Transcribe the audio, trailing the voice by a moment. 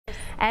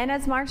And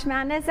as March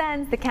Madness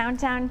ends, the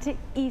countdown to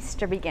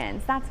Easter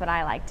begins. That's what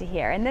I like to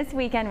hear. And this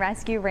weekend,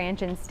 Rescue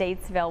Ranch in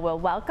Statesville will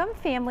welcome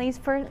families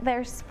for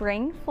their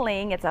Spring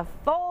Fling. It's a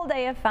full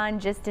day of fun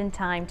just in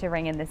time to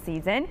ring in the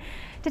season.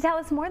 To tell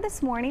us more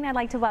this morning, I'd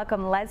like to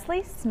welcome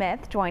Leslie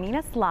Smith joining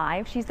us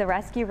live. She's the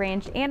Rescue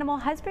Ranch Animal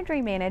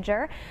Husbandry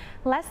Manager.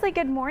 Leslie,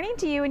 good morning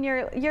to you and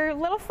your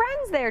little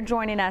friends there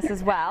joining us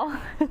as well.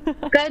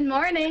 Good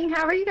morning.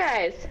 How are you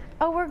guys?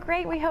 Oh, we're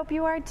great. We hope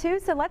you are too.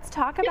 So let's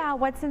talk about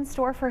what's in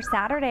store for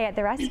Saturday at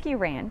the Rescue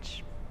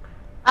Ranch.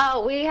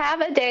 Oh, we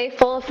have a day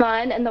full of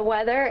fun and the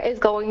weather is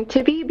going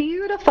to be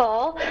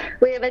beautiful.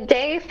 We have a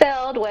day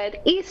filled with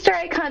Easter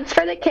egg hunts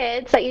for the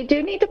kids that you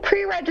do need to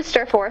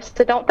pre-register for,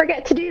 so don't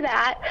forget to do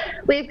that.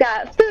 We've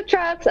got food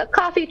trucks, a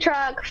coffee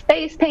truck,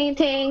 face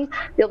painting.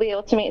 You'll be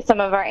able to meet some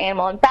of our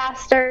animal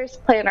ambassadors,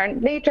 play on our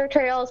nature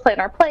trails, play on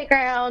our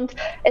playground.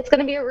 It's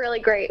going to be a really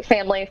great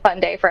family fun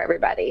day for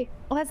everybody.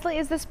 Leslie,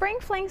 is the Spring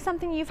Fling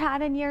something you've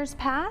had in years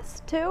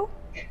past too?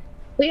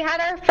 We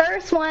had our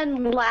first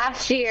one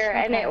last year,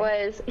 and it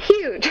was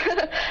huge.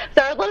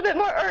 So we're a little bit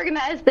more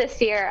organized this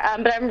year,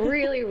 but I'm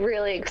really,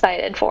 really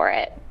excited for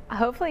it.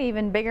 Hopefully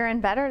even bigger and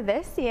better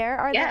this year.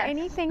 Are there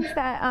any things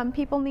that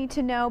people need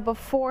to know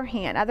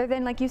beforehand, other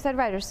than, like you said,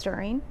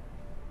 registering?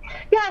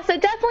 Yeah, so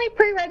definitely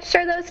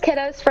pre-register those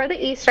kiddos for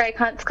the Easter egg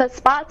hunts because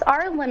spots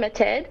are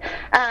limited.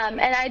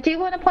 And I do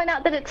want to point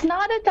out that it's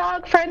not a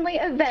dog-friendly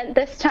event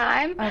this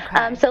time.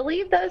 So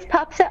leave those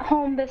pups at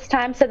home this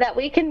time so that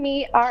we can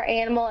meet our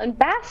animal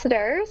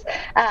ambassadors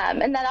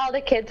and that all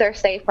the kids are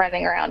safe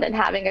running around and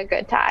having a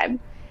good time.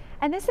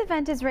 And this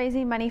event is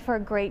raising money for a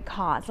great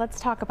cause.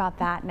 Let's talk about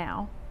that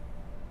now.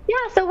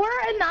 Yeah, so we're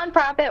a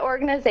nonprofit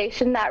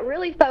organization that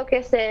really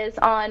focuses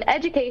on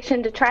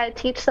education to try to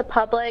teach the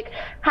public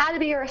how to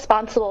be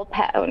responsible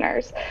pet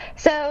owners.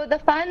 So the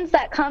funds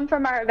that come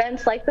from our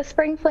events like the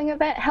Spring Fling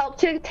event help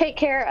to take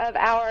care of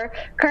our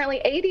currently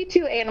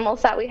 82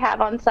 animals that we have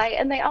on site,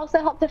 and they also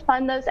help to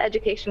fund those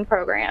education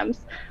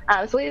programs.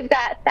 So we've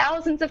got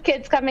thousands of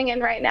kids coming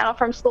in right now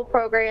from school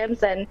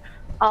programs and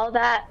all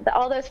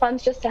those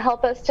funds just to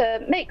help us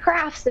to make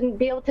crafts and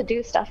be able to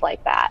do stuff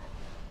like that.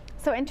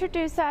 So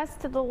introduce us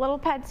to the little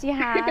pets you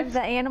have,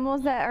 the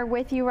animals that are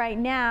with you right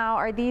now.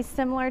 Are these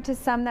similar to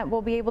some that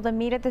we'll be able to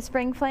meet at the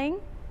Spring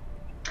Fling?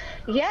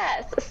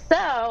 Yes.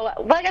 So,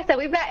 like I said,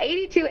 we've got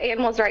 82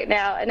 animals right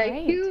now and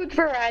a huge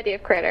variety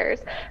of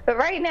critters. But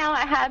right now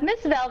I have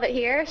Miss Velvet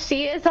here.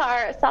 She is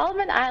our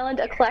Solomon Island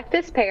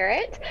Eclectus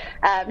parrot.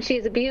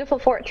 She's a beautiful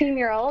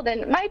 14-year-old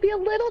and might be a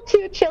little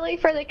too chilly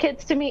for the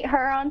kids to meet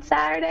her on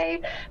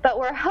Saturday. But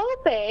we're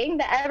hoping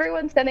that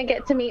everyone's going to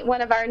get to meet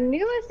one of our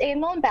newest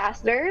animal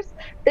ambassadors.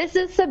 This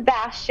is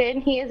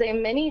Sebastian. He is a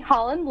mini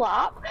Holland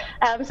Lop.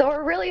 So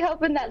we're really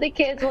hoping that the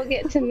kids will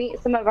get to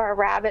meet some of our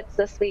rabbits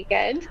this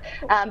weekend.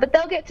 But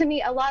they'll get to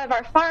meet a lot of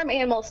our farm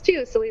animals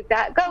too. So we've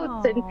got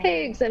goats and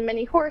pigs and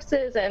mini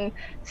horses and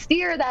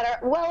steer that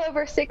are well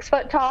over 6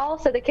 foot tall.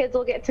 So the kids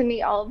will get to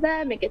meet all of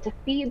them and get to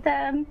feed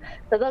them.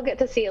 So they'll get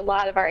to see a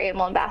lot of our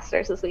animal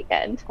ambassadors this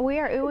weekend. We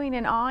are oohing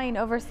and awing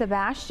over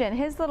Sebastian.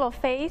 His little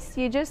face,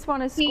 you just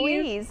want to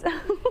squeeze.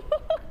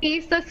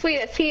 He's the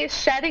sweetest. He is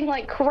shedding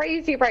like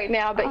crazy right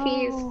now, but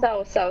he's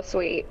so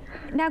sweet.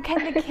 Now,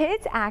 can the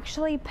kids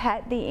actually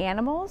pet the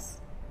animals?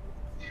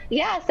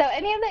 Yeah, so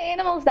any of the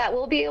animals that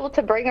we'll be able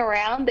to bring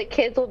around, the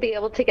kids will be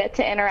able to get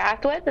to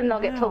interact with, and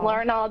they'll get to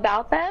learn all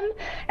about them.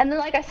 And then,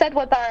 like I said,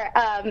 with our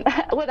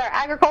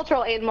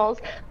agricultural animals,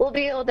 we'll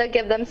be able to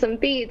give them some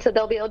feed, so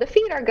they'll be able to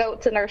feed our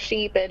goats and our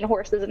sheep and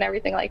horses and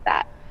everything like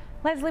that.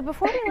 Leslie,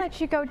 before we let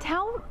you go,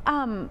 tell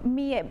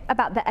me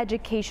about the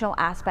educational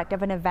aspect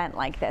of an event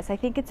like this. I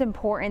think it's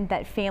important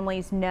that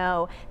families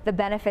know the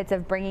benefits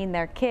of bringing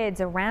their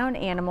kids around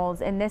animals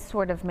in this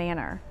sort of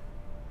manner.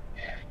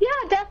 Yeah,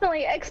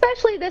 definitely.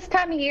 Especially this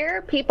time of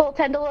year, people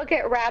tend to look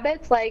at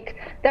rabbits like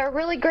they're a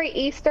really great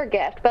Easter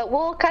gift, but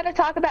we'll kind of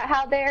talk about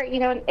how they're,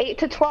 an 8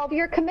 to 12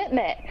 year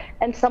commitment,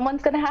 and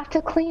someone's going to have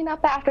to clean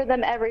up after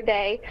them every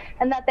day,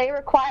 and that they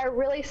require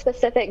really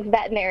specific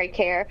veterinary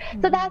care.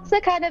 So that's the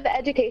kind of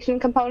education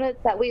components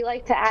that we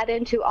like to add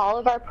into all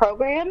of our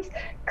programs,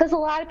 because a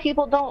lot of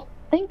people don't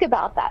think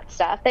about that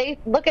stuff. They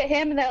look at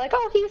him and they're like,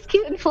 oh, he's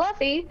cute and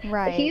fluffy.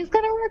 Right. But he's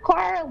going to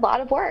require a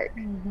lot of work.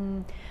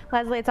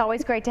 Leslie, it's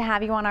always great to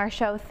have you on our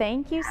show.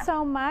 Thank you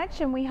so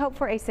much, and we hope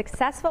for a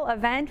successful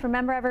event.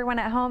 Remember, everyone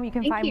at home, you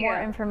can find more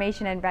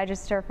information and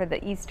register for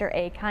the Easter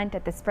egg hunt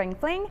at the Spring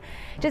Fling.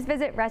 Just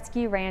visit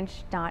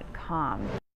rescueranch.com.